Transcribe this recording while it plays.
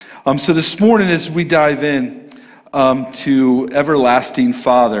So this morning, as we dive in to Everlasting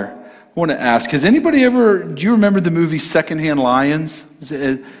Father, I want to ask, do you remember the movie Secondhand Lions?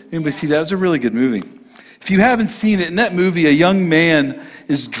 Anybody see that? It was a really good movie. If you haven't seen it, in that movie, a young man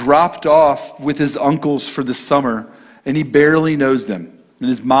is dropped off with his uncles for the summer, and he barely knows them. And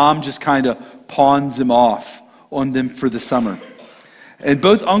his mom just kind of pawns him off on them for the summer. And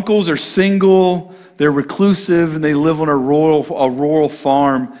both uncles are single, they're reclusive, and they live on a rural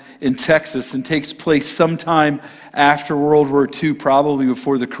farm in Texas, and takes place sometime after World War II, probably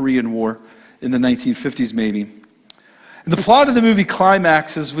before the Korean War in the 1950s maybe. And the plot of the movie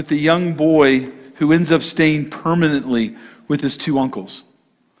climaxes with the young boy who ends up staying permanently with his two uncles.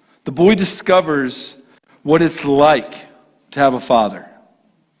 The boy discovers what it's like to have a father,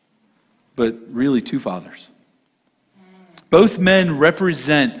 but really two fathers. Both men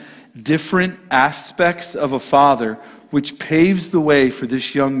represent different aspects of a father, which paves the way for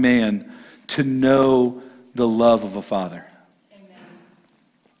this young man to know the love of a father. Amen.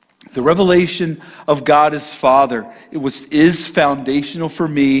 The revelation of God as Father is foundational for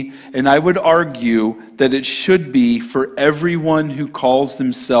me, and I would argue that it should be for everyone who calls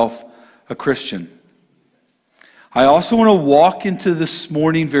themselves a Christian. I also want to walk into this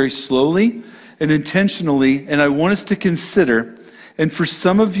morning very slowly and intentionally, and I want us to consider, and for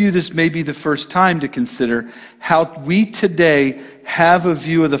some of you, this may be the first time to consider, how we today have a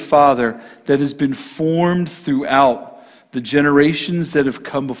view of the Father that has been formed throughout the generations that have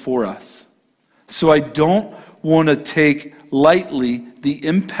come before us. So I don't want to take lightly the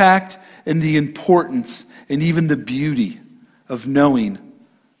impact and the importance and even the beauty of knowing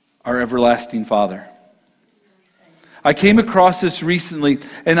our everlasting Father. I came across this recently,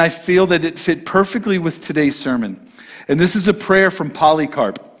 and I feel that it fit perfectly with today's sermon. And this is a prayer from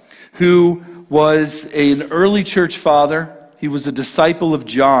Polycarp, who was an early church father. He was a disciple of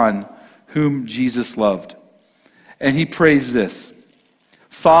John, whom Jesus loved. And he prays this: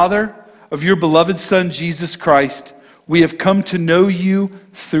 Father of your beloved Son, Jesus Christ, we have come to know you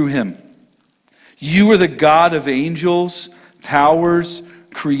through him. You are the God of angels, powers,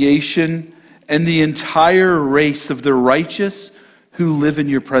 creation, and the entire race of the righteous who live in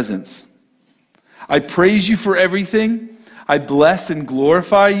your presence. I praise you for everything. I bless and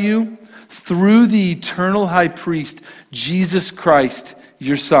glorify you through the eternal high priest, Jesus Christ,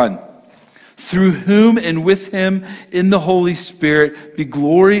 your Son, through whom and with him in the Holy Spirit be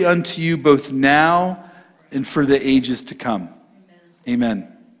glory unto you both now and for the ages to come.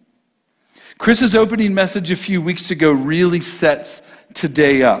 Amen. Chris's opening message a few weeks ago really sets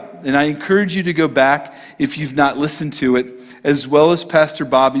today up. And I encourage you to go back if you've not listened to it, as well as Pastor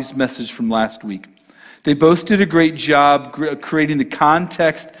Bobby's message from last week. They both did a great job creating the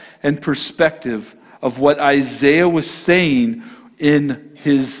context and perspective of what Isaiah was saying in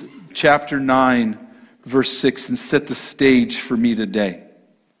his chapter 9, verse 6, and set the stage for me today.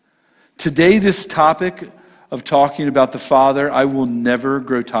 Today, this topic of talking about the Father, I will never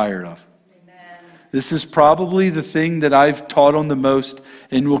grow tired of. This is probably the thing that I've taught on the most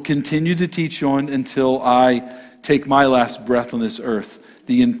and will continue to teach on until I take my last breath on this earth.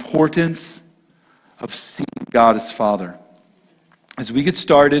 The importance of seeing God as Father. As we get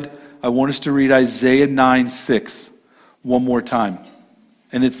started, I want us to read Isaiah 9:6 one more time.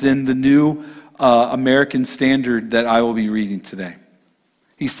 And it's in the New American Standard that I will be reading today.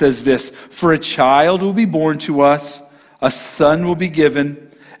 He says this: For a child will be born to us, a son will be given,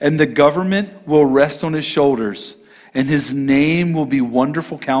 and the government will rest on his shoulders, and his name will be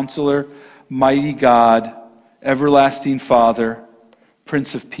Wonderful Counselor, Mighty God, Everlasting Father,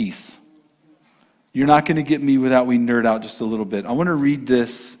 Prince of Peace. You're not going to get me without we nerd out just a little bit. I want to read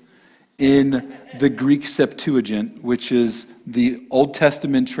this in the Greek Septuagint, which is the Old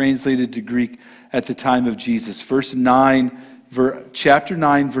Testament translated to Greek at the time of Jesus. Chapter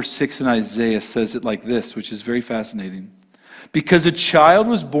 9, verse 6 in Isaiah says it like this, which is very fascinating. Because a child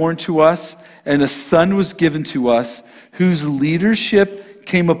was born to us, and a son was given to us, whose leadership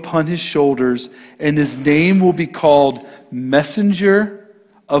came upon his shoulders, and his name will be called Messenger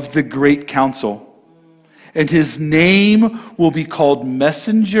of the Great Counsel. And his name will be called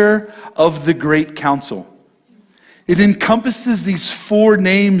Messenger of the Great Counsel. It encompasses these four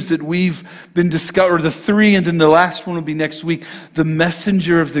names that we've been discussing, or the three, and then the last one will be next week, the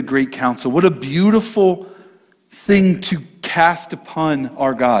Messenger of the Great Counsel. What a beautiful thing to cast upon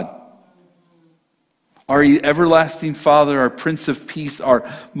our God. Our everlasting Father, our Prince of Peace, our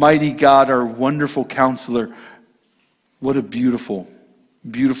mighty God, our wonderful Counselor. What a beautiful,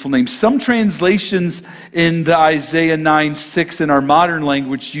 beautiful name. Some translations in the Isaiah 9:6 in our modern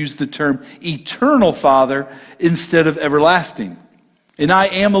language use the term eternal Father instead of everlasting. And I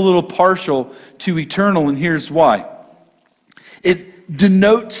am a little partial to eternal, and here's why. It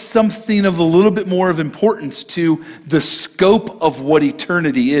denotes something of a little bit more of importance to the scope of what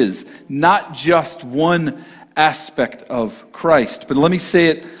eternity is, not just one aspect of Christ. But let me say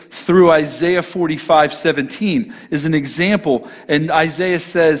it through Isaiah 45:17 is an example. And Isaiah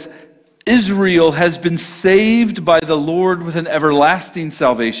says, Israel has been saved by the Lord with an everlasting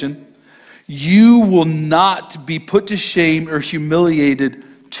salvation. You will not be put to shame or humiliated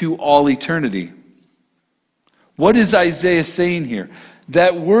to all eternity. What is Isaiah saying here?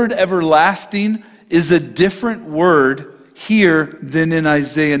 That word everlasting is a different word here than in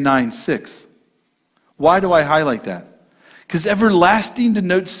Isaiah 9:6. Why do I highlight that? Because everlasting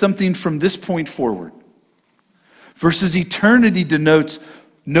denotes something from this point forward, versus eternity denotes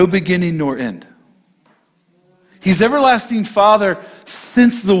no beginning nor end. He's everlasting Father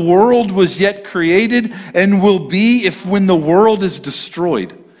since the world was yet created and will be if when the world is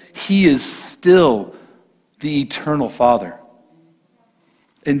destroyed. He is still the eternal Father.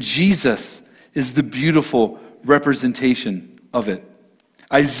 And Jesus is the beautiful representation of it.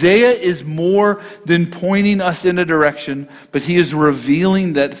 Isaiah is more than pointing us in a direction, but he is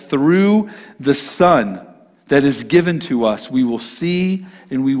revealing that through the Son that is given to us, we will see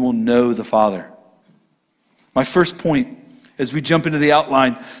and we will know the Father. My first point, as we jump into the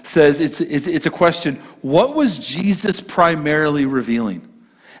outline, says it's a question. What was Jesus primarily revealing?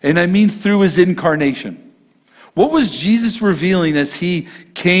 And I mean through his incarnation. What was Jesus revealing as he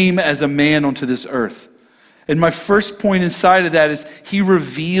came as a man onto this earth? And my first point inside of that is he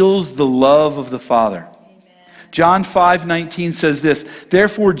reveals the love of the Father. John 5:19 says this,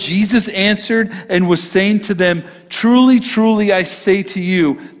 therefore Jesus answered and was saying to them, truly, truly, I say to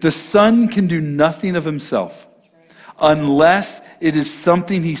you, the Son can do nothing of himself unless it is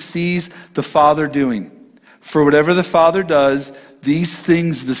something he sees the Father doing. For whatever the Father does, these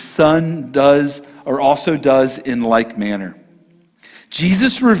things the Son does or also does in like manner.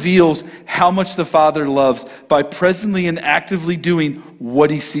 Jesus reveals how much the Father loves by presently and actively doing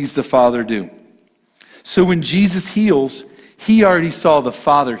what he sees the Father do. So when Jesus heals, he already saw the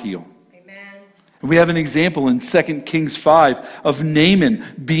Father heal. Amen. And we have an example in 2 Kings 5 of Naaman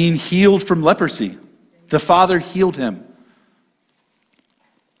being healed from leprosy. The Father healed him.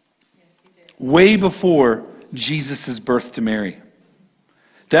 Way before Jesus' birth to Mary.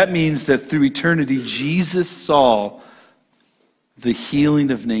 That means that through eternity, Jesus saw the healing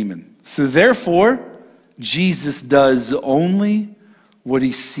of Naaman. So therefore, Jesus does only what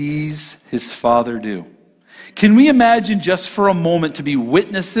he sees his Father do. Can we imagine just for a moment to be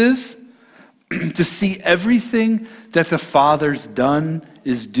witnesses, to see everything that the Father's done,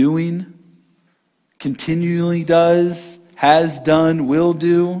 is doing, continually does, has done, will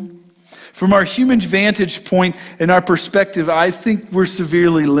do? From our human vantage point and our perspective, I think we're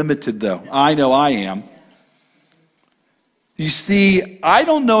severely limited, though. I know I am. You see, I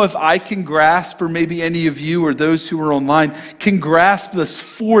don't know if I can grasp, or maybe any of you or those who are online can grasp this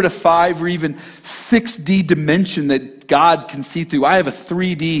 4 to 5 or even 6D dimension that God can see through. I have a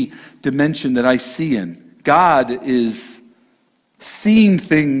 3D dimension that I see in. God is seeing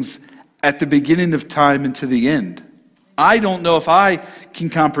things at the beginning of time and to the end. I don't know if I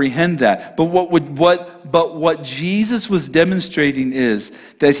can comprehend that. But what Jesus was demonstrating is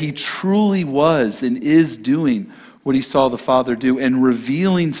that he truly was and is doing what he saw the Father do, and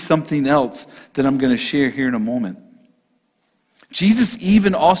revealing something else that I'm going to share here in a moment. Jesus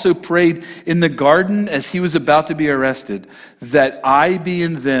even also prayed in the garden as he was about to be arrested, that I be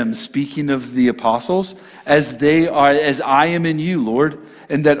in them, speaking of the apostles, as I am in you, Lord,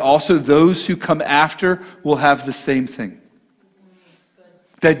 and that also those who come after will have the same thing.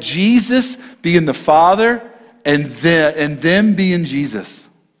 That Jesus be in the Father and them be in Jesus.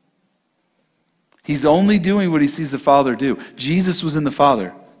 He's only doing what he sees the Father do. Jesus was in the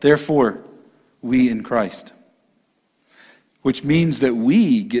Father. Therefore, we in Christ. Which means that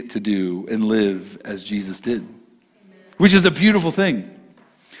we get to do and live as Jesus did. Amen. Which is a beautiful thing.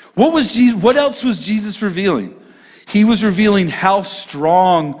 What else was Jesus revealing? He was revealing how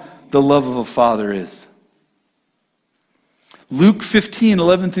strong the love of a Father is. Luke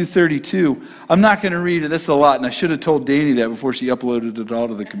 15:11 through 32. I'm not going to read it. That's a lot, and I should have told Danny that before she uploaded it all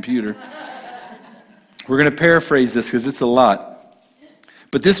to the computer. We're going to paraphrase this because it's a lot.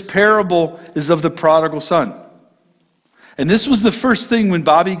 But this parable is of the prodigal son. And this was the first thing when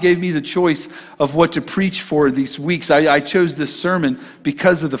Bobby gave me the choice of what to preach for these weeks. I chose this sermon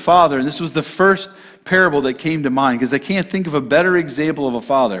because of the father. And this was the first parable that came to mind, because I can't think of a better example of a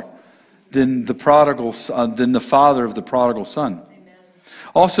father than the father of the prodigal son.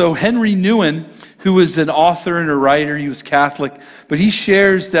 Also, Henry Nouwen, who was an author and a writer. He was Catholic, but he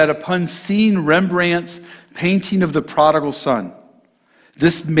shares that upon seeing Rembrandt's painting of the prodigal son,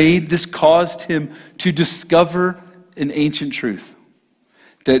 this caused him to discover an ancient truth,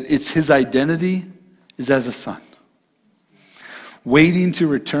 that it's his identity is as a son, waiting to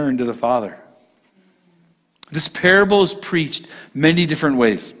return to the Father. This parable is preached many different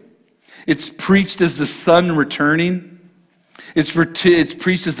ways. It's preached as the son returning. It's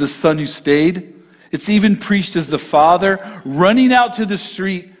preached as the son who stayed. It's even preached as the father running out to the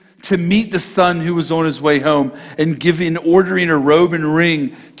street to meet the son who was on his way home and ordering a robe and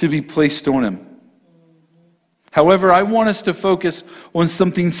ring to be placed on him. However, I want us to focus on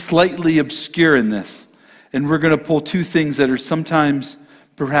something slightly obscure in this. And we're going to pull two things that are sometimes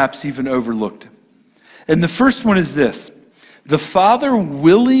perhaps even overlooked. And the first one is this. The father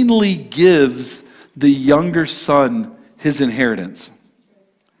willingly gives the younger son his inheritance.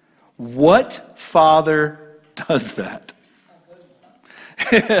 What father does that?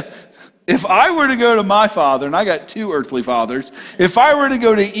 If I were to go to my father, and I got two earthly fathers, if I were to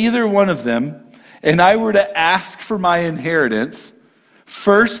go to either one of them and I were to ask for my inheritance,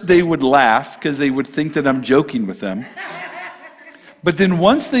 first they would laugh because they would think that I'm joking with them. But then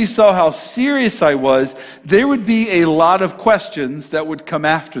once they saw how serious I was, there would be a lot of questions that would come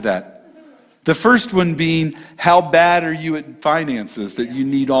after that. The first one being, how bad are you at finances that you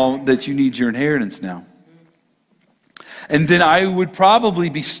need your inheritance now? And then I would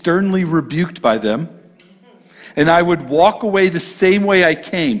probably be sternly rebuked by them. And I would walk away the same way I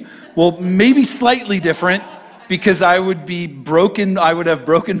came. Well, maybe slightly different, because I would have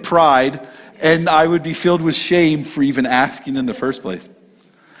broken pride, and I would be filled with shame for even asking in the first place.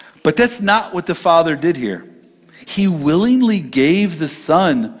 But that's not what the father did here. He willingly gave the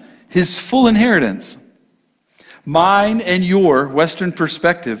son his full inheritance. Mine and your Western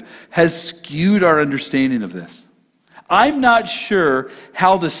perspective has skewed our understanding of this. I'm not sure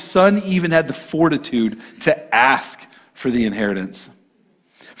how the son even had the fortitude to ask for the inheritance.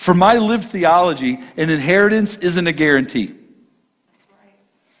 For my lived theology, an inheritance isn't a guarantee.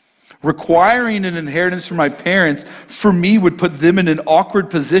 Requiring an inheritance from my parents, for me, would put them in an awkward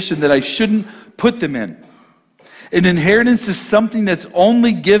position that I shouldn't put them in. An inheritance is something that's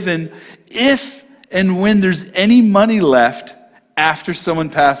only given if and when there's any money left after someone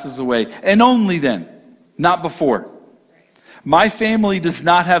passes away, and only then, not before. My family does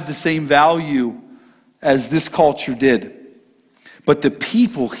not have the same value as this culture did. But the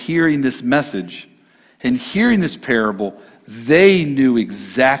people hearing this message and hearing this parable, they knew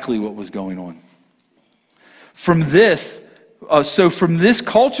exactly what was going on. From this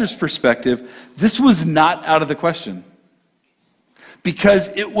culture's perspective, this was not out of the question.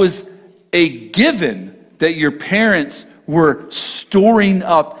 Because it was a given that your parents were storing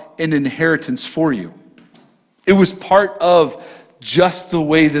up an inheritance for you. It was part of just the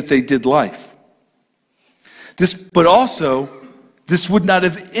way that they did life. But also, this would not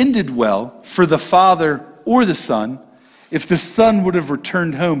have ended well for the father or the son if the son would have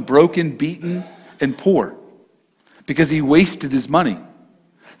returned home broken, beaten, and poor, because he wasted his money.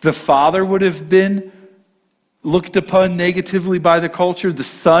 The father would have been looked upon negatively by the culture. The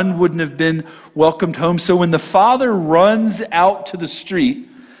son wouldn't have been welcomed home. So when the father runs out to the street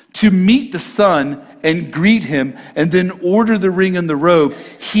to meet the son and greet him and then order the ring and the robe,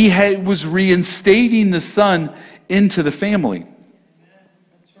 he was reinstating the son into the family.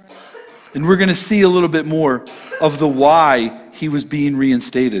 And we're going to see a little bit more of the why he was being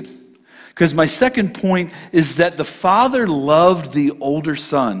reinstated. Because my second point is that the father loved the older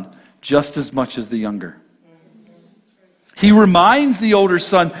son just as much as the younger. He reminds the older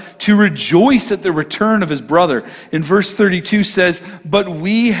son to rejoice at the return of his brother. In verse 32 says, but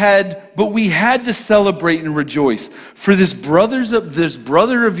we had to celebrate and rejoice, for this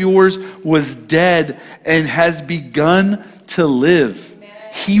brother of yours was dead and has begun to live.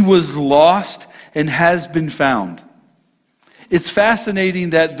 He was lost and has been found. It's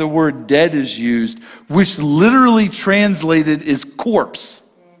fascinating that the word dead is used, which literally translated is corpse.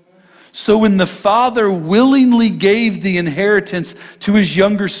 So when the father willingly gave the inheritance to his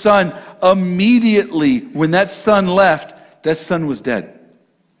younger son, immediately when that son left, that son was dead.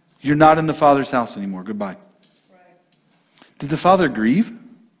 You're not in the father's house anymore. Goodbye. Did the father grieve?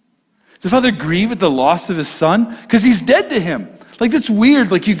 Did the father grieve at the loss of his son? Because he's dead to him. Like, that's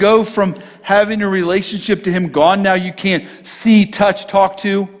weird. Like, you go from having a relationship to him gone now you can't see, touch, talk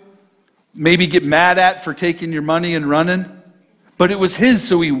to, maybe get mad at for taking your money and running. But it was his,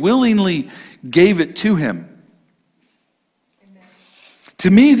 so he willingly gave it to him. Amen. To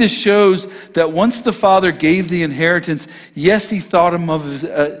me, this shows that once the Father gave the inheritance, yes, he thought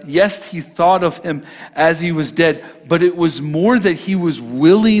of him as he was dead, but it was more that he was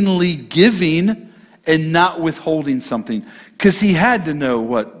willingly giving and not withholding something, because he had to know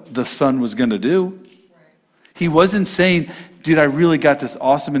what the Son was going to do. He wasn't saying, dude, I really got this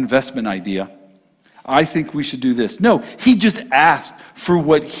awesome investment idea. I think we should do this. No, he just asked for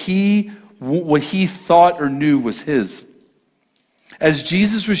what he thought or knew was his. As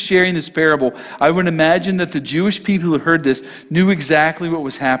Jesus was sharing this parable, I would imagine that the Jewish people who heard this knew exactly what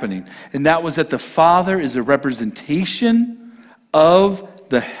was happening. And that was that the Father is a representation of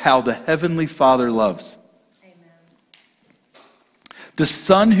how the Heavenly Father loves. Amen. The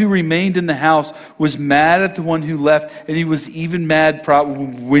son who remained in the house was mad at the one who left, and he was even mad probably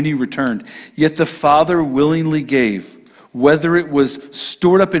when he returned. Yet the Father willingly gave, whether it was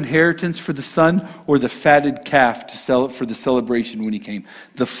stored up inheritance for the son or the fatted calf to sell it for the celebration when he came.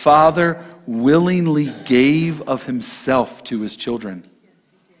 The Father willingly gave of himself to his children.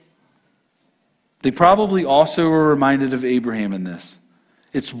 They probably also were reminded of Abraham in this.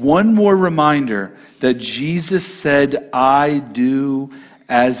 It's one more reminder that Jesus said, I do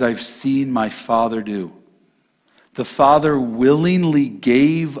as I've seen my Father do. The Father willingly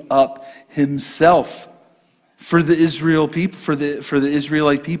gave up himself for the Israel people, for the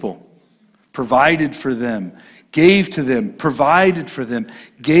Israelite people, provided for them, gave to them, provided for them,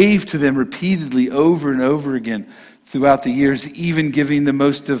 gave to them repeatedly over and over again throughout the years, even giving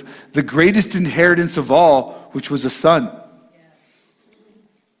the greatest inheritance of all, which was a son.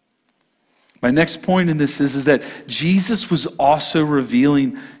 My next point in this is that Jesus was also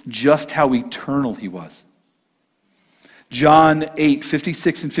revealing just how eternal he was. John 8,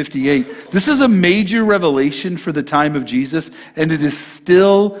 56 and 58. This is a major revelation for the time of Jesus, and it is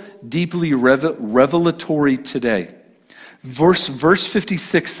still deeply revelatory today. Verse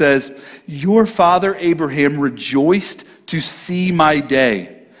 56 says, your father Abraham rejoiced to see my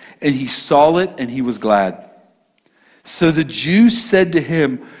day, and he saw it and he was glad. So the Jews said to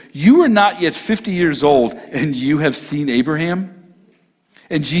him, you are not yet 50 years old, and you have seen Abraham?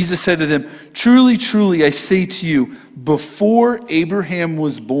 And Jesus said to them, truly, truly, I say to you, before Abraham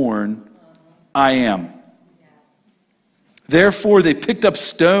was born, I am. Therefore, they picked up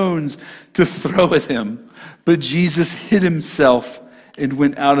stones to throw at him, but Jesus hid himself and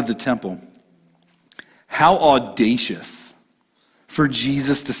went out of the temple. How audacious for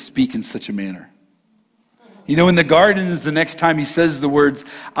Jesus to speak in such a manner. You know, in the garden is the next time he says the words,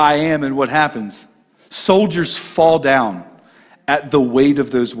 I am, and what happens? Soldiers fall down at the weight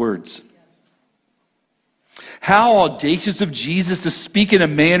of those words. How audacious of Jesus to speak in a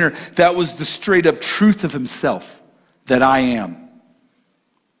manner that was the straight up truth of himself, that I am.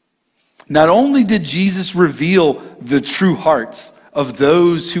 Not only did Jesus reveal the true hearts of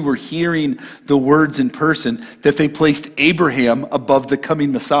those who were hearing the words in person, that they placed Abraham above the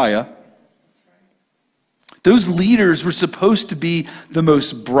coming Messiah. Those leaders were supposed to be the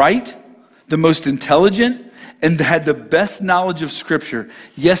most bright, the most intelligent, and had the best knowledge of Scripture.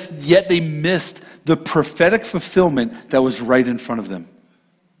 Yes, yet they missed the prophetic fulfillment that was right in front of them.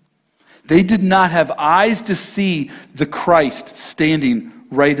 They did not have eyes to see the Christ standing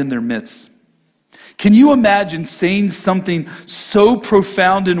right in their midst. Can you imagine saying something so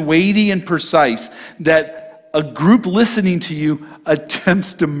profound and weighty and precise that a group listening to you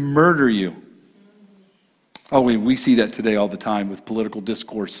attempts to murder you? Oh, we see that today all the time with political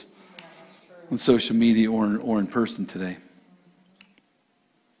discourse on social media or in person today.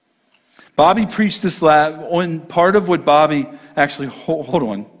 Bobby preached this on part of what Bobby, actually, hold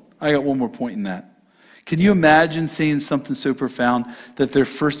on. I got one more point in that. Can you imagine saying something so profound that their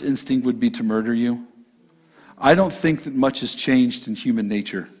first instinct would be to murder you? I don't think that much has changed in human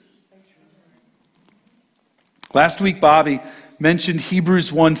nature. Last week, Bobby mentioned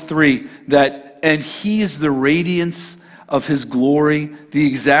Hebrews 1:3, that, and he is the radiance of his glory, the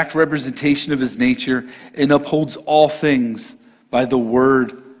exact representation of his nature, and upholds all things by the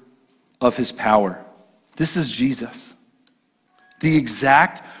word of his power. This is Jesus, the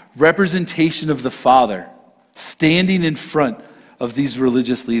exact representation of the Father, standing in front of these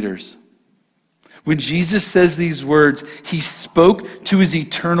religious leaders. When Jesus says these words, he spoke to his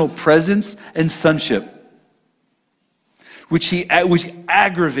eternal presence and sonship, which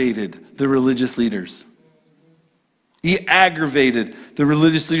aggravated the religious leaders. He aggravated the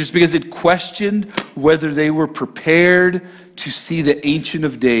religious leaders because it questioned whether they were prepared to see the Ancient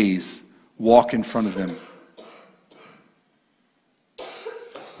of Days walk in front of them.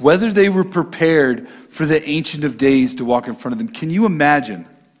 Whether they were prepared for the Ancient of Days to walk in front of them. Can you imagine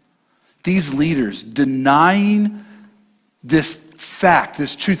these leaders denying this fact,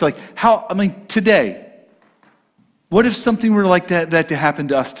 this truth. Like today, what if something were like that to happen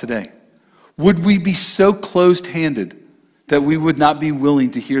to us today? Would we be so closed-handed that we would not be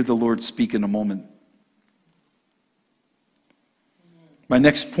willing to hear the Lord speak in a moment? My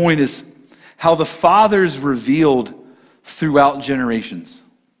next point is how the Father is revealed throughout generations.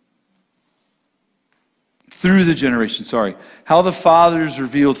 Through the generations, sorry. How the Father is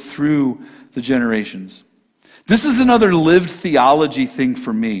revealed through the generations. This is another lived theology thing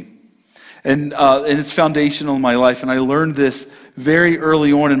for me. And it's foundational in my life. And I learned this very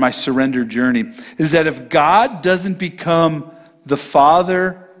early on in my surrender journey. Is that if God doesn't become the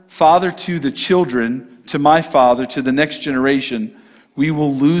father to the children, to my father, to the next generation, we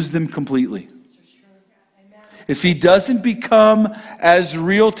will lose them completely. If he doesn't become as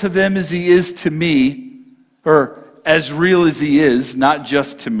real to them as he is to me, or as real as he is, not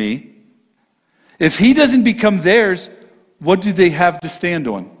just to me, if he doesn't become theirs, what do they have to stand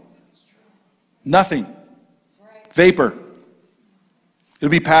on? Nothing. Vapor.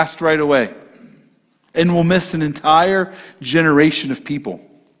 It'll be passed right away. And we'll miss an entire generation of people.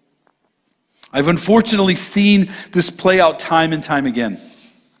 I've unfortunately seen this play out time and time again.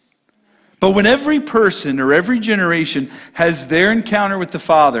 But when every person or every generation has their encounter with the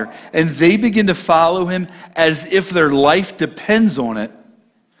Father and they begin to follow him as if their life depends on it,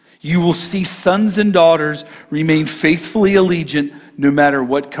 you will see sons and daughters remain faithfully allegiant no matter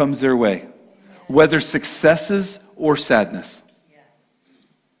what comes their way, whether successes or sadness.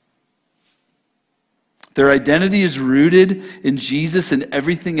 Their identity is rooted in Jesus, and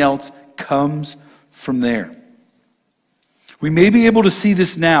everything else comes from there. We may be able to see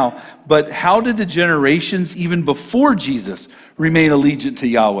this now, but how did the generations even before Jesus remain allegiant to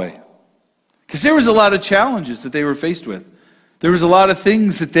Yahweh? Because there was a lot of challenges that they were faced with. There was a lot of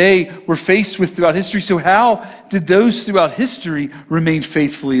things that they were faced with throughout history. So how did those throughout history remain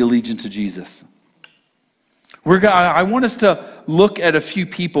faithfully allegiant to Jesus? I want us to look at a few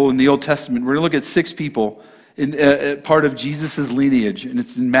people in the Old Testament. We're going to look at 6 people in part of Jesus' lineage, and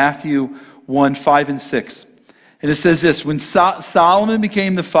it's in Matthew 1, 5, and 6. And it says this: when Solomon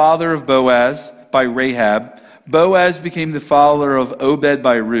became the father of Boaz by Rahab, Boaz became the father of Obed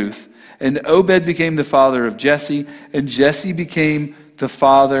by Ruth, and Obed became the father of Jesse, and Jesse became the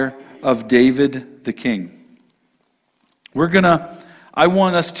father of David the king. I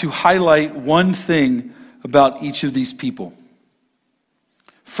want us to highlight one thing about each of these people.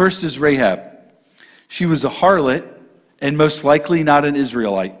 First is Rahab. She was a harlot and most likely not an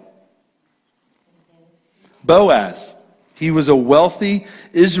Israelite. Boaz, he was a wealthy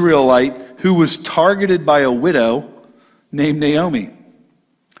Israelite who was targeted by a widow named Naomi.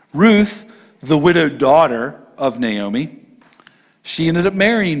 Ruth, the widowed daughter of Naomi, she ended up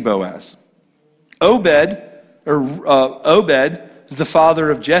marrying Boaz. Obed is the father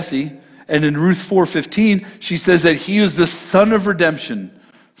of Jesse, and in Ruth 4:15, she says that he was the son of redemption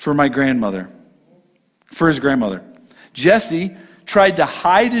for his grandmother. Jesse tried to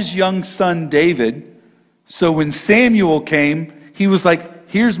hide his young son David, so when Samuel came, he was like,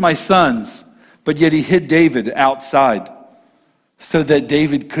 here's my sons, but yet he hid David outside so that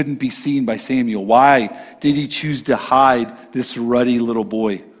David couldn't be seen by Samuel. Why did he choose to hide this ruddy little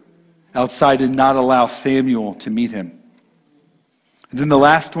boy outside and not allow Samuel to meet him? And then the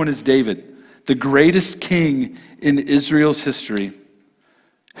last one is David, the greatest king in Israel's history,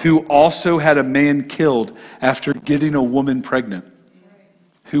 who also had a man killed after getting a woman pregnant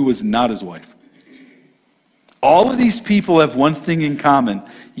who was not his wife. All of these people have one thing in common.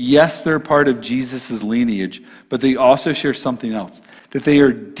 Yes, they're part of Jesus' lineage, but they also share something else, that they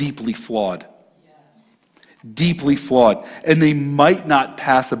are deeply flawed. Deeply flawed. And they might not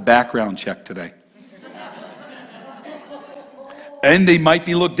pass a background check today. And they might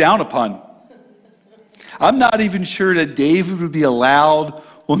be looked down upon. I'm not even sure that David would be allowed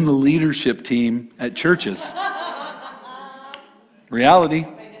on the leadership team at churches. Reality.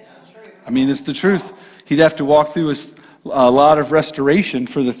 I mean, it's the truth. He'd have to walk through a lot of restoration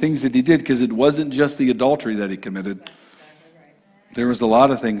for the things that he did, because it wasn't just the adultery that he committed. There was a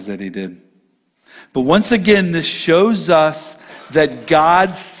lot of things that he did. But once again, this shows us that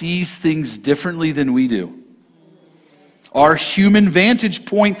God sees things differently than we do. Our human vantage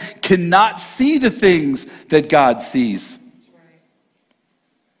point cannot see the things that God sees.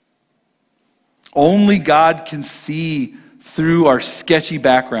 Only God can see through our sketchy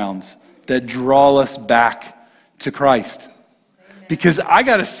backgrounds that draw us back to Christ. Amen. Because I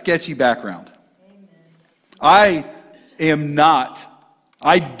got a sketchy background. Amen.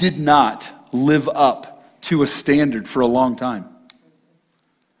 I did not live up to a standard for a long time.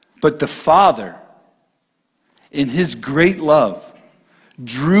 But the Father, in his great love,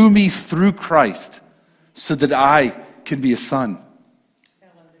 drew me through Christ so that I can be a son.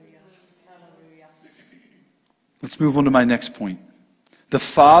 Let's move on to my next point. The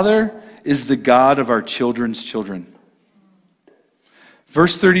Father is the God of our children's children.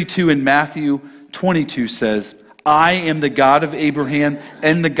 Verse 32 in Matthew 22 says, I am the God of Abraham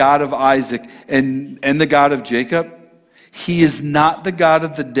and the God of Isaac and the God of Jacob. He is not the God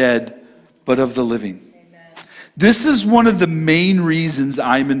of the dead, but of the living. Amen. This is one of the main reasons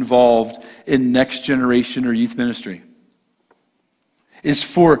I'm involved in Next Generation or youth ministry, is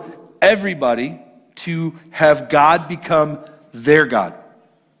for everybody to have God become their God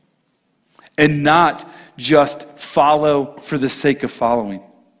and not just follow for the sake of following.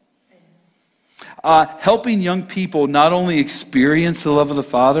 Helping young people not only experience the love of the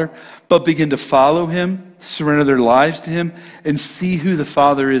Father, but begin to follow Him, surrender their lives to Him, and see who the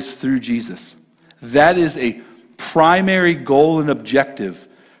Father is through Jesus. That is a primary goal and objective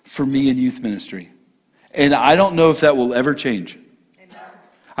for me in youth ministry. And I don't know if that will ever change.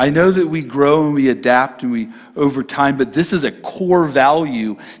 I know that we grow and we adapt and we over time, but this is a core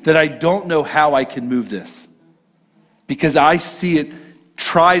value that I don't know how I can move this, because I see it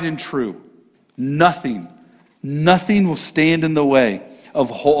tried and true. Nothing will stand in the way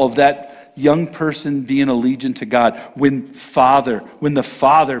of that young person being allegiant to God when the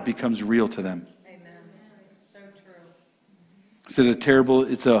Father becomes real to them. Amen. So true.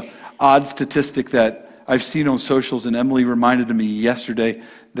 It's a odd statistic that I've seen on socials, and Emily reminded me yesterday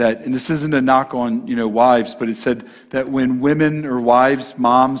that, and this isn't a knock on, wives, but it said that when women or wives,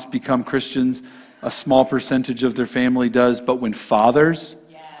 moms become Christians, a small percentage of their family does, but when fathers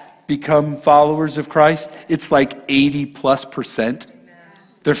become followers of Christ, it's like 80+%.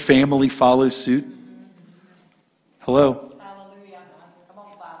 Their family follows suit. Hello. Hallelujah. Come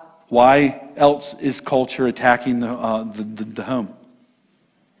on, fathers. Why else is culture attacking the home?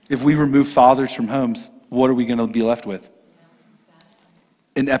 If we remove fathers from homes, what are we going to be left with?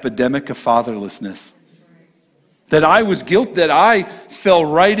 An epidemic of fatherlessness that I fell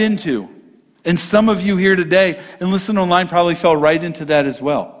right into. And some of you here today and listen online probably fell right into that as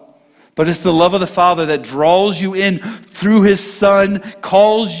well. But it's the love of the Father that draws you in through His Son,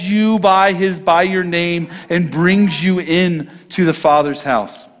 calls you by your name, and brings you in to the Father's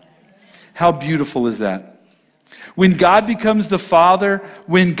house. How beautiful is that? When God becomes the Father,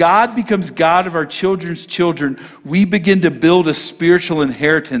 when God becomes God of our children's children, we begin to build a spiritual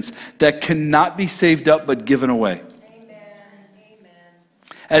inheritance that cannot be saved up but given away.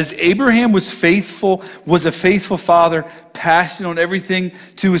 As Abraham was a faithful father, passing on everything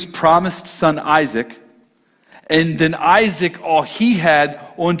to his promised son Isaac, and then Isaac, all he had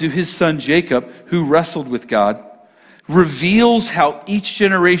onto his son Jacob, who wrestled with God, reveals how each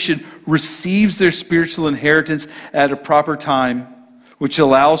generation receives their spiritual inheritance at a proper time, which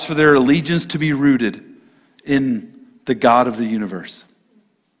allows for their allegiance to be rooted in the God of the universe.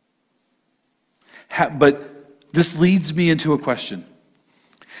 But this leads me into a question.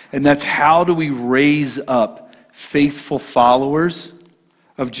 And that's, how do we raise up faithful followers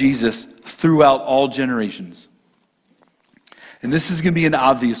of Jesus throughout all generations? And this is going to be an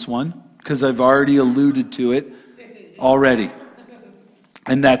obvious one, because I've already alluded to it already.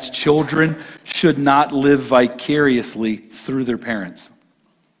 And that's, children should not live vicariously through their parents.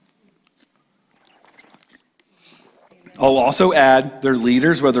 I'll also add their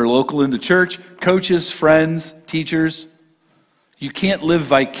leaders, whether local in the church, coaches, friends, teachers. You can't live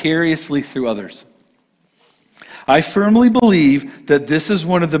vicariously through others. I firmly believe that this is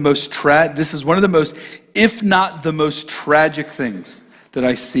one of the most, if not the most tragic things that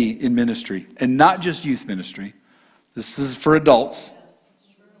I see in ministry, and not just youth ministry. This is for adults,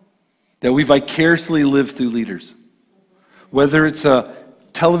 that we vicariously live through leaders. Whether it's a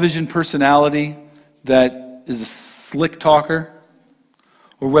television personality that is a slick talker,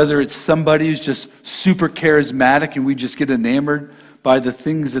 or whether it's somebody who's just super charismatic and we just get enamored by the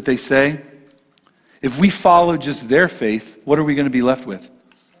things that they say. If we follow just their faith, what are we going to be left with?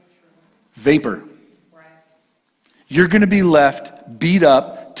 Vapor. You're going to be left beat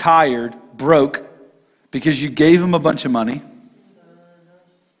up, tired, broke, because you gave them a bunch of money.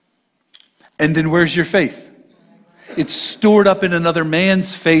 And then where's your faith? It's stored up in another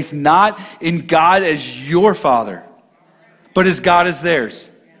man's faith, not in God as your Father, but as God as theirs.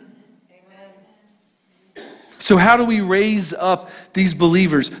 So how do we raise up these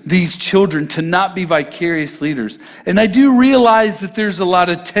believers, these children, to not be vicarious leaders? And I do realize that there's a lot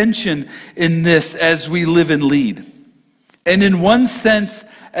of tension in this as we live and lead. And in one sense,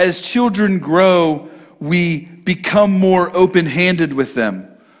 as children grow, we become more open-handed with them,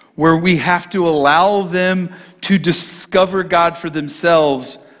 where we have to allow them to discover God for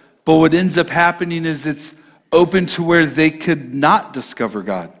themselves, but what ends up happening is it's open to where they could not discover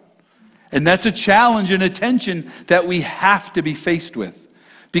God. And that's a challenge and a tension that we have to be faced with.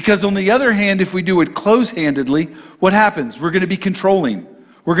 Because on the other hand, if we do it close-handedly, what happens? We're going to be controlling.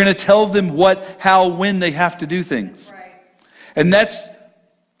 We're going to tell them what, how, when they have to do things. Right. And that's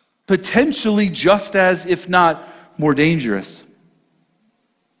potentially just as, if not more dangerous.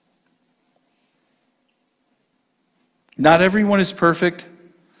 Not everyone is perfect,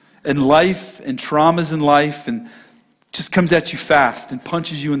 and life and traumas in life and just comes at you fast and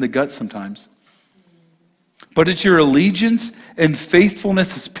punches you in the gut sometimes. But it's your allegiance and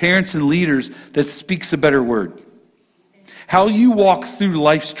faithfulness as parents and leaders that speaks a better word. How you walk through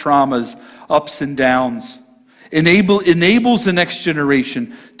life's traumas, ups and downs, enables the next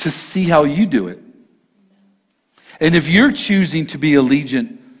generation to see how you do it. And if you're choosing to be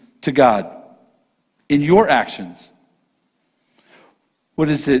allegiant to God in your actions, what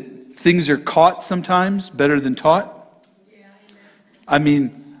is it? Things are caught sometimes better than taught. I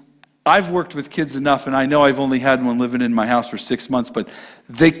mean, I've worked with kids enough, and I know I've only had one living in my house for 6 months, but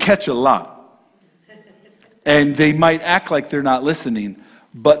they catch a lot. And they might act like they're not listening,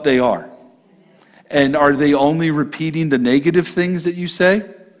 but they are. And are they only repeating the negative things that you say?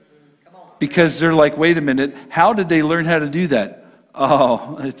 Because they're like, wait a minute, how did they learn how to do that?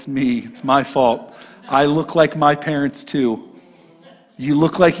 Oh, it's me. It's my fault. I look like my parents too. You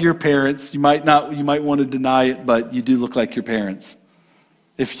look like your parents. You might want to deny it, but you do look like your parents.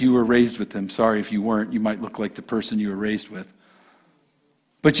 If you were raised with them. Sorry if you weren't. You might look like the person you were raised with.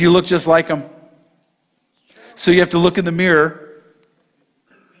 But you look just like them. So you have to look in the mirror.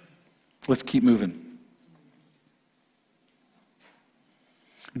 Let's keep moving.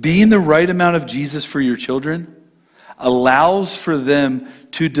 Being the right amount of Jesus for your children allows for them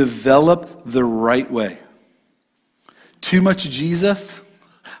to develop the right way. Too much Jesus,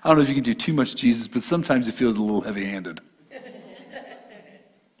 I don't know if you can do too much Jesus, but sometimes it feels a little heavy-handed.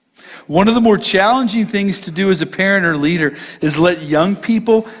 One of the more challenging things to do as a parent or leader is let young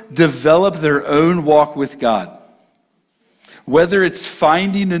people develop their own walk with God. Whether it's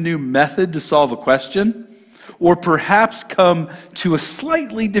finding a new method to solve a question, or perhaps come to a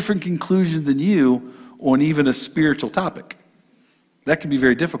slightly different conclusion than you on even a spiritual topic. That can be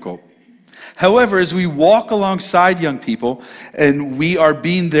very difficult. However, as we walk alongside young people and we are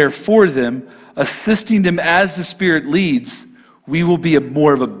being there for them, assisting them as the Spirit leads, we will be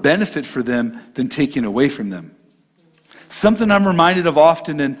more of a benefit for them than taking away from them. Something I'm reminded of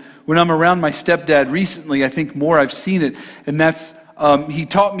often, and when I'm around my stepdad recently, I think more I've seen it, and that's he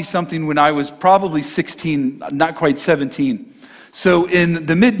taught me something when I was probably 16, not quite 17. So in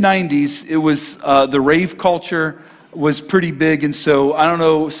the mid-90s, it was the rave culture was pretty big, and so I don't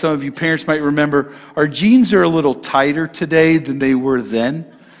know, some of you parents might remember, our jeans are a little tighter today than they were then.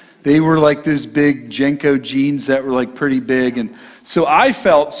 They were like those big Jenko jeans that were like pretty big, and so I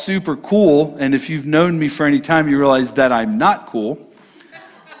felt super cool, and if you've known me for any time, you realize that I'm not cool,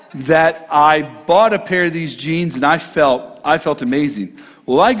 that I bought a pair of these jeans, and I felt amazing.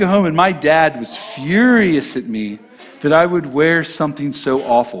 Well, I go home, and my dad was furious at me that I would wear something so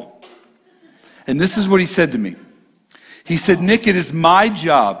awful. And this is what he said to me. He said, Nick, it is my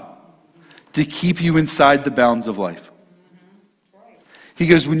job to keep you inside the bounds of life. He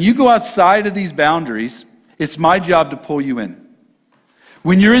goes, when you go outside of these boundaries, it's my job to pull you in.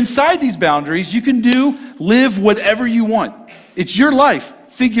 When you're inside these boundaries, you can live whatever you want. It's your life.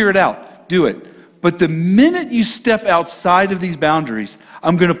 Figure it out. Do it. But the minute you step outside of these boundaries,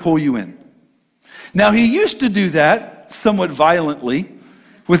 I'm going to pull you in. Now, he used to do that somewhat violently,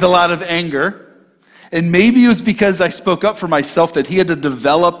 with a lot of anger. And maybe it was because I spoke up for myself that he had to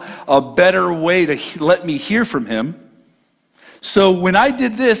develop a better way to let me hear from him. So when I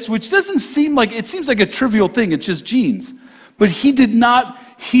did this, which doesn't seem like, it seems like a trivial thing, it's just jeans. But he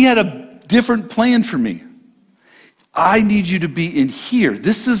had a different plan for me. I need you to be in here.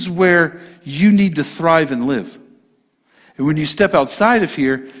 This is where you need to thrive and live. And when you step outside of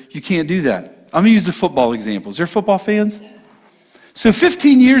here, you can't do that. I'm going to use the football example. Is there football fans? So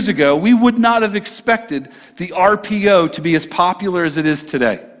 15 years ago, we would not have expected the RPO to be as popular as it is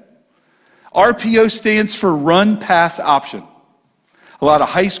today. RPO stands for Run Pass Option. A lot of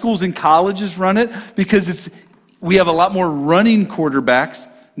high schools and colleges run it because we have a lot more running quarterbacks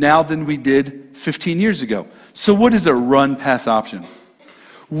now than we did 15 years ago. So what is a run pass option?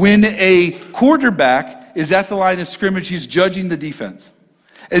 When a quarterback is at the line of scrimmage, he's judging the defense.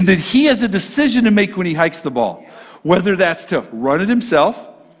 And then he has a decision to make when he hikes the ball. Whether that's to run it himself,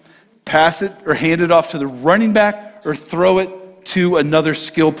 pass it, or hand it off to the running back, or throw it to another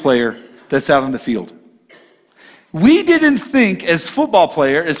skill player that's out on the field. We didn't think as football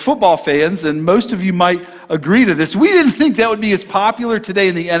fans, and most of you might agree to this, we didn't think that would be as popular today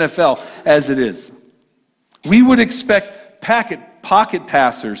in the NFL as it is. We would expect pocket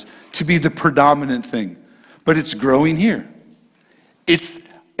passers to be the predominant thing, but it's growing here. It's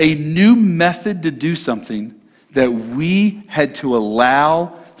a new method to do something that we had to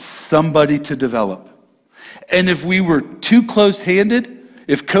allow somebody to develop. And if we were too close-handed,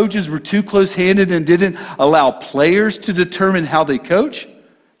 if coaches were too close-handed and didn't allow players to determine how they coach,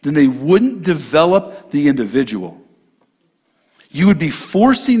 then they wouldn't develop the individual. You would be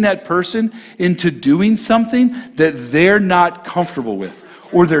forcing that person into doing something that they're not comfortable with,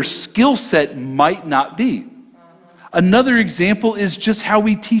 or their skill set might not be. Another example is just how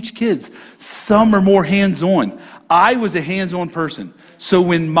we teach kids. Some are more hands-on. I was a hands-on person. So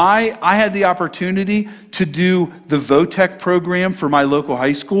when I had the opportunity to do the VOTEC program for my local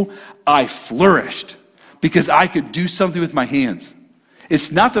high school, I flourished because I could do something with my hands.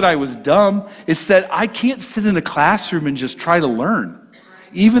 It's not that I was dumb, it's that I can't sit in a classroom and just try to learn.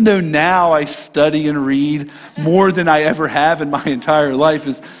 Even though now I study and read more than I ever have in my entire life,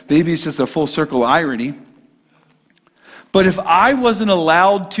 maybe it's just a full circle irony. But if I wasn't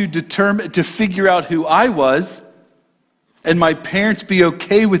allowed to figure out who I was, and my parents be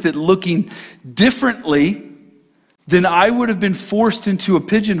okay with it looking differently, then I would have been forced into a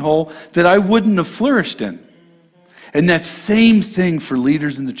pigeonhole that I wouldn't have flourished in. And that same thing for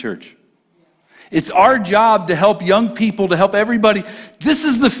leaders in the church. It's our job to help young people, to help everybody. This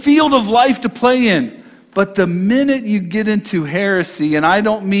is the field of life to play in. But the minute you get into heresy, and I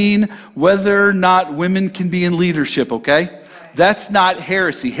don't mean whether or not women can be in leadership, okay? That's not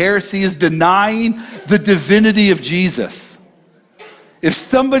heresy. Heresy is denying the divinity of Jesus. If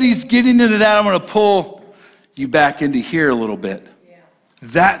somebody's getting into that, I'm going to pull you back into here a little bit. Yeah.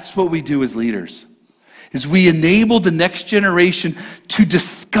 That's what we do as leaders, is we enable the next generation to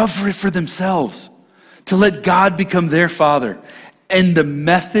discover it for themselves, to let God become their father. And the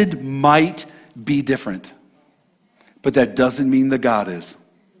method might be different, but that doesn't mean the God is.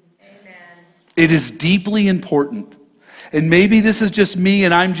 Amen. It is deeply important. And maybe this is just me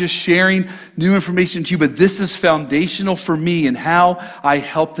and I'm just sharing new information to you, but this is foundational for me and how I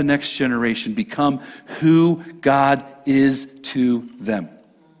help the next generation become who God is to them.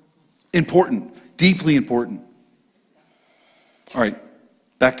 Important, deeply important. All right,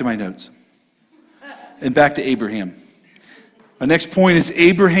 back to my notes. And back to Abraham. My next point is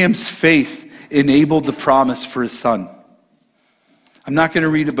Abraham's faith enabled the promise for his son. I'm not going to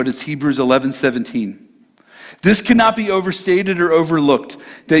read it, but it's Hebrews 11:17. This cannot be overstated or overlooked,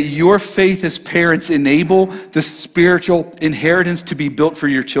 that your faith as parents enable the spiritual inheritance to be built for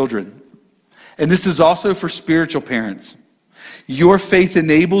your children. And this is also for spiritual parents. Your faith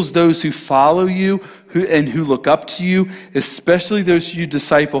enables those who follow you and who look up to you, especially those you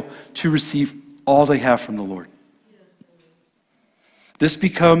disciple, to receive all they have from the Lord. This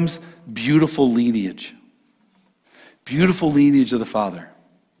becomes beautiful lineage of the Father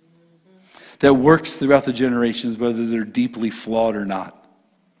that works throughout the generations, whether they're deeply flawed or not.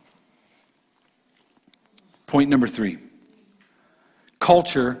 Point number 3.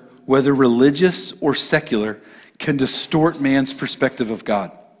 Culture, whether religious or secular, can distort man's perspective of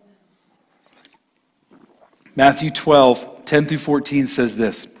God. Matthew 12:10-14 says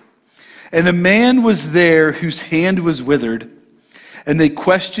this. And a man was there whose hand was withered, and they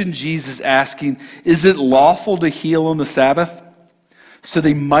questioned Jesus, asking, is it lawful to heal on the Sabbath? So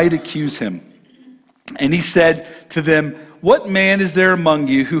they might accuse him. And he said to them, what man is there among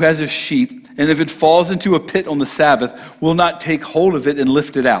you who has a sheep, and if it falls into a pit on the Sabbath, will not take hold of it and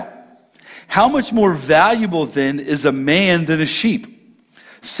lift it out? How much more valuable then is a man than a sheep?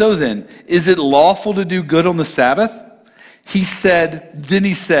 So then, is it lawful to do good on the Sabbath? Then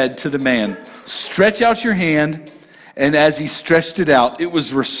he said to the man, stretch out your hand. And as he stretched it out, it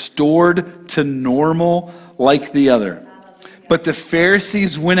was restored to normal like the other. But the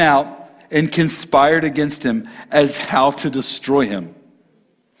Pharisees went out and conspired against him as how to destroy him.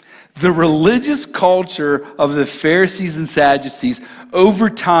 The religious culture of the Pharisees and Sadducees over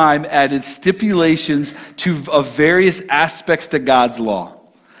time added stipulations of various aspects to God's law.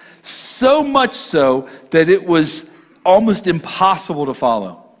 So much so that it was almost impossible to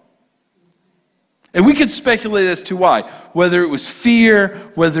follow. And we could speculate as to why. Whether it was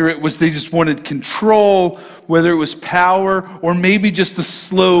fear, whether it was they just wanted control, whether it was power, or maybe just the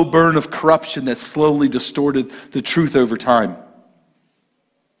slow burn of corruption that slowly distorted the truth over time.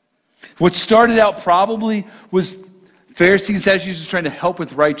 What started out probably was Pharisees and Sadducees trying to help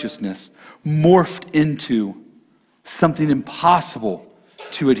with righteousness, morphed into something impossible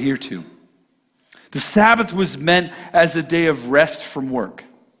to adhere to. The Sabbath was meant as a day of rest from work.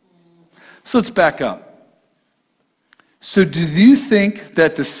 So let's back up. So do you think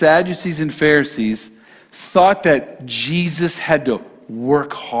that the Sadducees and Pharisees thought that Jesus had to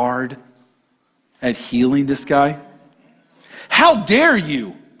work hard at healing this guy? How dare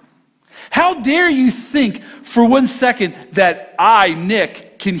you? How dare you think for 1 second that I,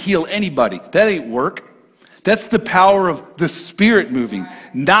 Nick, can heal anybody? That ain't work. That's the power of the Spirit moving,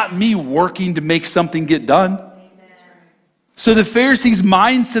 not me working to make something get done. So the Pharisees'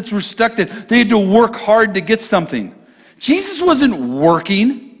 mindsets were stuck that they had to work hard to get something. Jesus wasn't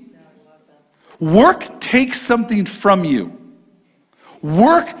working. Work takes something from you.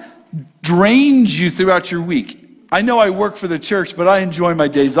 Work drains you throughout your week. I know I work for the church, but I enjoy my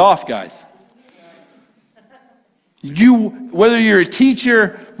days off, guys. Whether you're a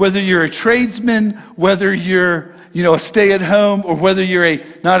teacher, whether you're a tradesman, whether you're, a stay-at-home, or whether you're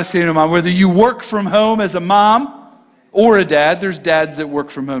not a stay-at-home mom, whether you work from home as a mom or a dad, there's dads that work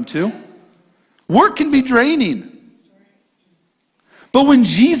from home too. Work can be draining. But when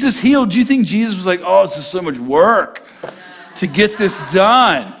Jesus healed, do you think Jesus was like, oh, this is so much work to get this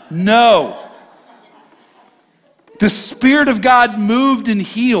done? No. The Spirit of God moved and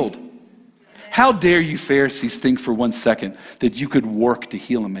healed. How dare you Pharisees think for 1 second that you could work to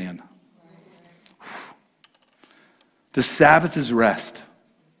heal a man? The Sabbath is rest.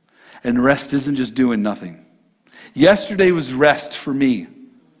 And rest isn't just doing nothing. Yesterday was rest for me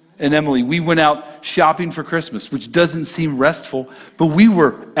and Emily. We went out shopping for Christmas, which doesn't seem restful, but we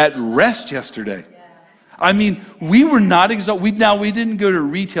were at rest yesterday. I mean, we were not exhausted. We didn't go to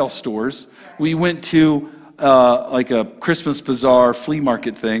retail stores. We went to like a Christmas bazaar flea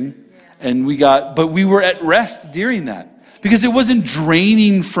market thing. But we were at rest during that because it wasn't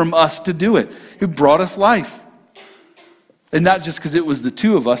draining from us to do it. It brought us life. And not just because it was the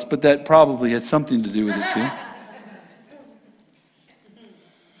two of us, but that probably had something to do with it too.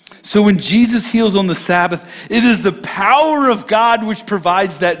 So when Jesus heals on the Sabbath, it is the power of God which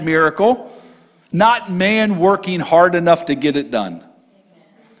provides that miracle, not man working hard enough to get it done.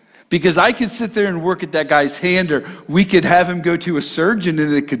 Because I could sit there and work at that guy's hand, or we could have him go to a surgeon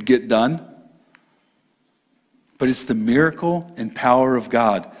and it could get done. But it's the miracle and power of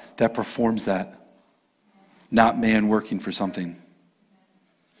God that performs that, not man working for something.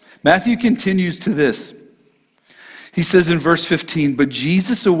 Matthew continues to this. He says in verse 15, but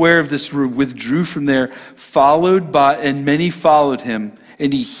Jesus, aware of this, withdrew from there, and many followed him,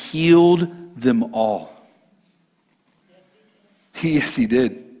 and he healed them all. Yes, he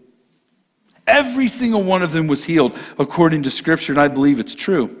did. Every single one of them was healed according to Scripture, and I believe it's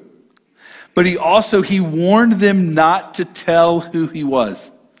true. But he warned them not to tell who he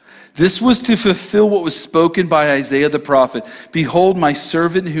was. This was to fulfill what was spoken by Isaiah the prophet. Behold, my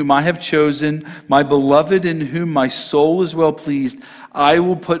servant whom I have chosen, my beloved in whom my soul is well pleased. I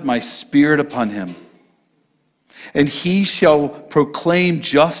will put my spirit upon him. And he shall proclaim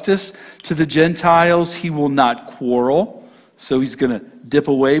justice to the Gentiles. He will not quarrel. So he's going to dip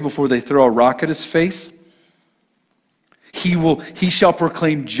away before they throw a rock at his face. He shall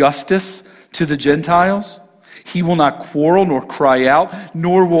proclaim justice to the Gentiles. He will not quarrel nor cry out,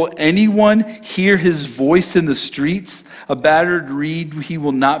 nor will anyone hear his voice in the streets. A battered reed he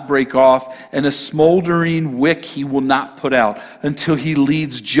will not break off, and a smoldering wick he will not put out, until he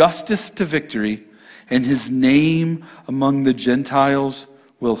leads justice to victory, and his name among the Gentiles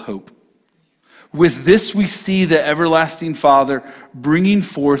will hope. With this we see the everlasting Father bringing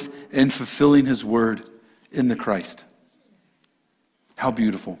forth and fulfilling his word in the Christ. How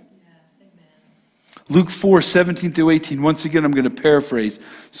beautiful. Luke 4, 17 through 18. Once again, I'm going to paraphrase.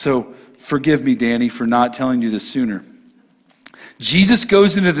 So forgive me, Danny, for not telling you this sooner. Jesus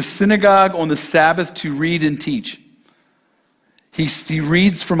goes into the synagogue on the Sabbath to read and teach. He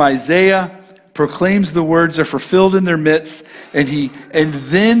reads from Isaiah, proclaims the words are fulfilled in their midst, and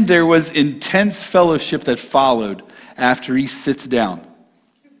then there was intense fellowship that followed after he sits down.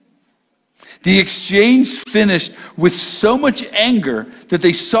 The exchange finished with so much anger that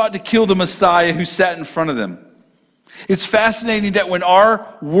they sought to kill the Messiah who sat in front of them. It's fascinating that when our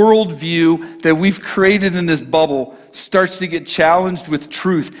worldview that we've created in this bubble starts to get challenged with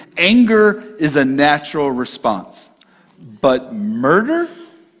truth, anger is a natural response. But murder?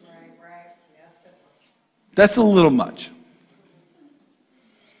 That's a little much.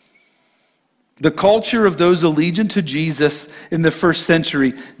 The culture of those allegiant to Jesus in the first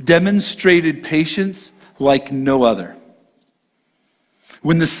century demonstrated patience like no other.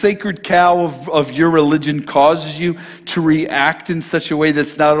 When the sacred cow of your religion causes you to react in such a way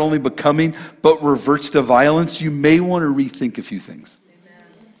that's not only becoming, but reverts to violence, you may want to rethink a few things.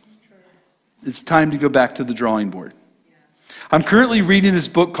 It's time to go back to the drawing board. I'm currently reading this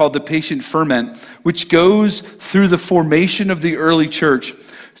book called The Patient Ferment, which goes through the formation of the early church,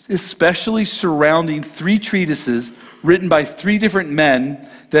 especially surrounding 3 treatises written by 3 different men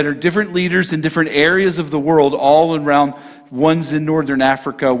that are different leaders in different areas of the world, all around. One's in northern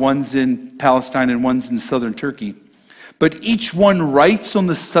Africa, one's in Palestine, and one's in southern Turkey. But each one writes on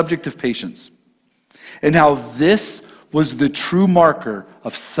the subject of patience and how this was the true marker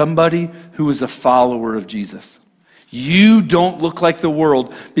of somebody who is a follower of Jesus. You don't look like the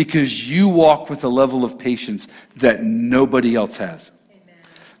world because you walk with a level of patience that nobody else has. Amen.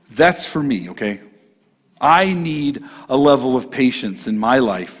 That's for me, okay? I need a level of patience in my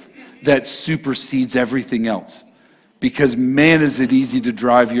life that supersedes everything else. Because man, is it easy to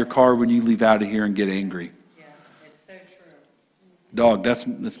drive your car when you leave out of here and get angry. Yeah, it's so true. Dog, that's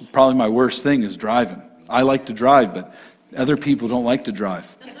probably my worst thing is driving. I like to drive, but other people don't like to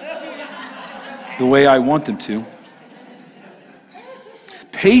drive the way I want them to.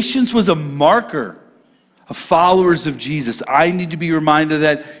 Patience was a marker of followers of Jesus. I need to be reminded of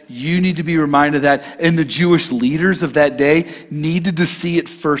that. You need to be reminded of that. And the Jewish leaders of that day needed to see it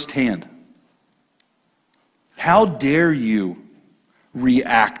firsthand. How dare you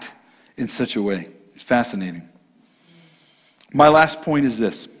react in such a way? It's fascinating. My last point is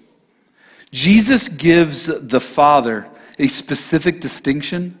this. Jesus gives the Father a specific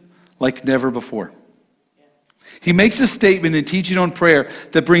distinction like never before. He makes a statement in teaching on prayer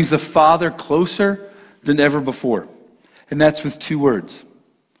that brings the Father closer than ever before. And that's with 2 words.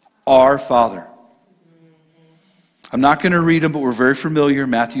 Our Father. I'm not going to read them, but we're very familiar.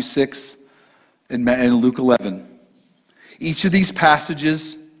 Matthew 6 and Luke 11. Each of these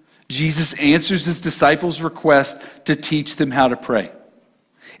passages, Jesus answers his disciples' request to teach them how to pray.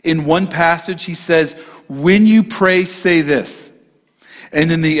 In one passage, he says, when you pray, say this.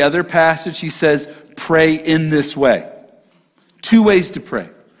 And in the other passage, he says, pray in this way. 2 ways to pray.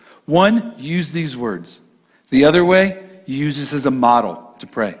 One, use these words. The other way, use this as a model to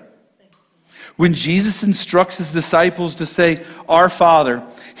pray. When Jesus instructs his disciples to say, our Father,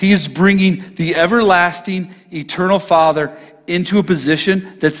 he is bringing the everlasting, eternal Father into a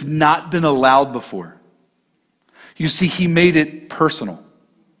position that's not been allowed before. You see, he made it personal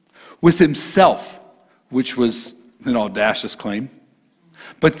with himself, which was an audacious claim.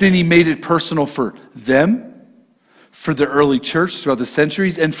 But then he made it personal for them, for the early church throughout the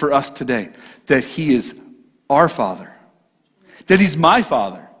centuries, and for us today, that he is our Father, that he's my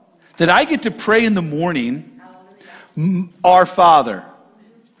Father, that I get to pray in the morning, our Father.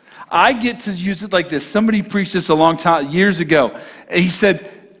 I get to use it like this. Somebody preached this a long time, years ago. And he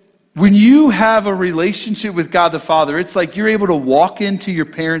said, when you have a relationship with God the Father, it's like you're able to walk into your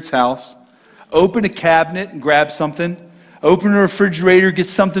parents' house, open a cabinet and grab something, open a refrigerator, get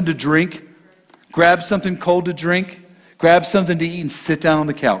something to drink, grab something cold to drink, grab something to eat, and sit down on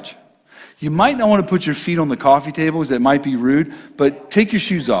the couch. You might not want to put your feet on the coffee table because that might be rude, but take your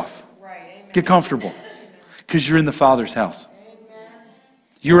shoes off. Get comfortable because you're in the Father's house.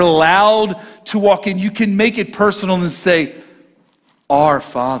 You're allowed to walk in. You can make it personal and say, our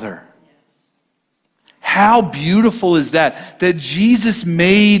Father. How beautiful is that? That Jesus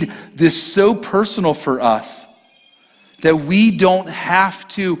made this so personal for us that we don't have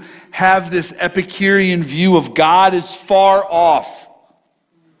to have this Epicurean view of God is far off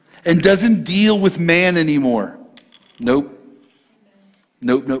and doesn't deal with man anymore. Nope.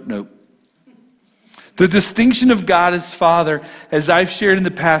 Nope, nope, nope. The distinction of God as Father, as I've shared in the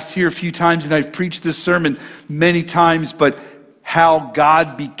past here a few times, and I've preached this sermon many times, but how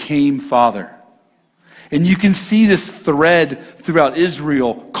God became Father. And you can see this thread throughout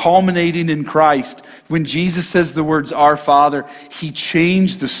Israel, culminating in Christ. When Jesus says the words, our Father, he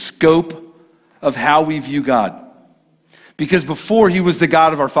changed the scope of how we view God. Because before, he was the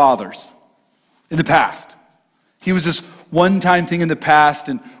God of our fathers in the past. He was this one-time thing in the past,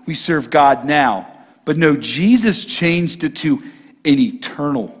 and we serve God now. But no, Jesus changed it to an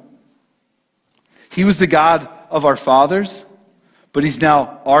eternal. He was the God of our fathers, but he's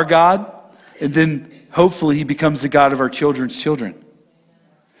now our God, and then hopefully he becomes the God of our children's children.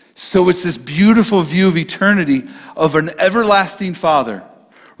 So it's this beautiful view of eternity of an everlasting Father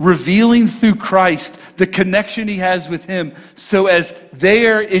revealing through Christ the connection he has with him. So as they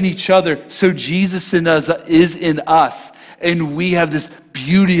are in each other, so Jesus in us is in us, and we have this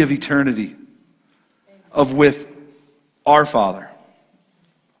beauty of eternity of with our Father.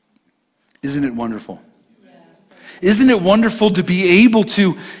 Isn't it wonderful? Isn't it wonderful to be able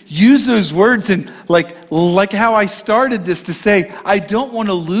to use those words and like how I started this to say, I don't want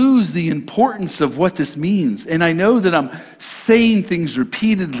to lose the importance of what this means. And I know that I'm saying things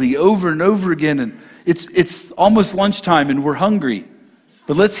repeatedly over and over again, and it's almost lunchtime and we're hungry.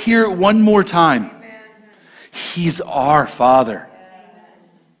 But let's hear it one more time. He's our Father.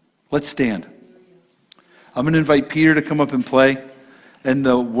 Let's stand. I'm going to invite Peter to come up and play, and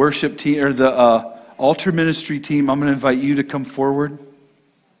the worship team, or the altar ministry team, I'm going to invite you to come forward.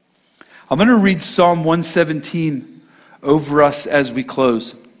 I'm going to read Psalm 117 over us as we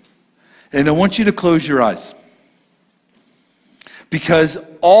close. And I want you to close your eyes. Because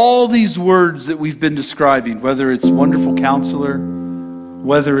all these words that we've been describing, whether it's wonderful counselor,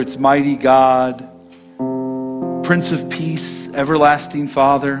 whether it's mighty God, Prince of Peace, everlasting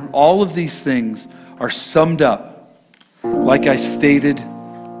Father, all of these things are summed up, like I stated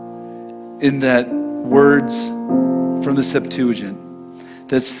in that words from the Septuagint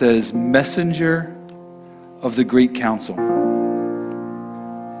that says, messenger of the great council.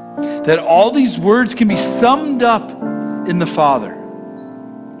 That all these words can be summed up in the Father.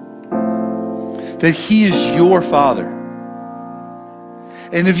 That He is your Father.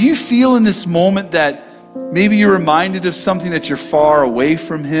 And if you feel in this moment that maybe you're reminded of something that you're far away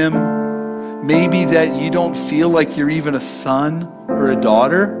from Him, maybe that you don't feel like you're even a son or a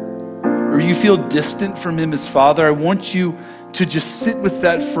daughter, or you feel distant from Him as Father, I want you to just sit with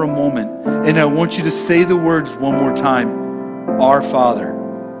that for a moment. And I want you to say the words one more time, our Father.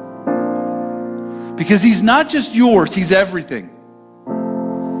 Because He's not just yours, He's everything.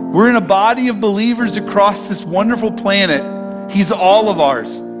 We're in a body of believers across this wonderful planet. He's all of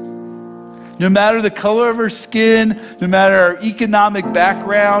ours. No matter the color of our skin, no matter our economic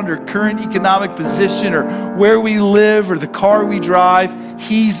background or current economic position or where we live or the car we drive,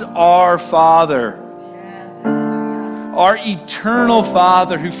 He's our Father. Our eternal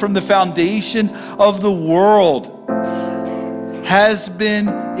Father, who from the foundation of the world has been,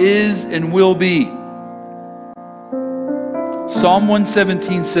 is, and will be. Psalm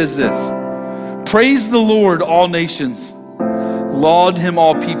 117 says this, praise the Lord, all nations. Laud Him,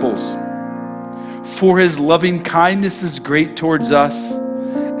 all peoples. For His loving kindness is great towards us,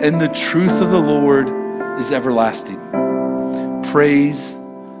 and the truth of the Lord is everlasting. Praise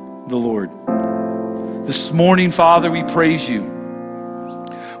the Lord. This morning, Father, we praise You.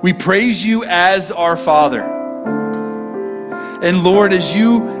 We praise You as our Father. And Lord, as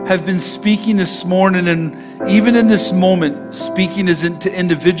You have been speaking this morning, and even in this moment, speaking as to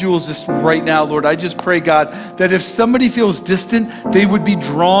individuals this right now, Lord, I just pray, God, that if somebody feels distant, they would be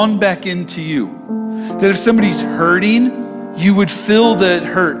drawn back into You. That if somebody's hurting, You would fill that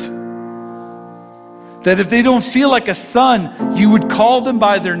hurt. That if they don't feel like a son, You would call them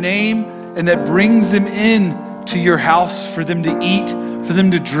by their name, and that brings them in to Your house for them to eat, for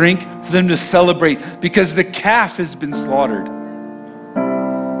them to drink, for them to celebrate, because the calf has been slaughtered.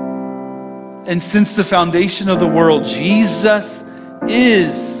 And since the foundation of the world, Jesus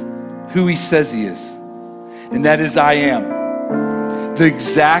is who He says He is. And that is I am, the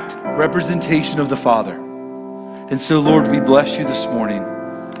exact representation of the Father. And so, Lord, we bless You this morning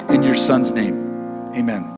in Your Son's name. Amen.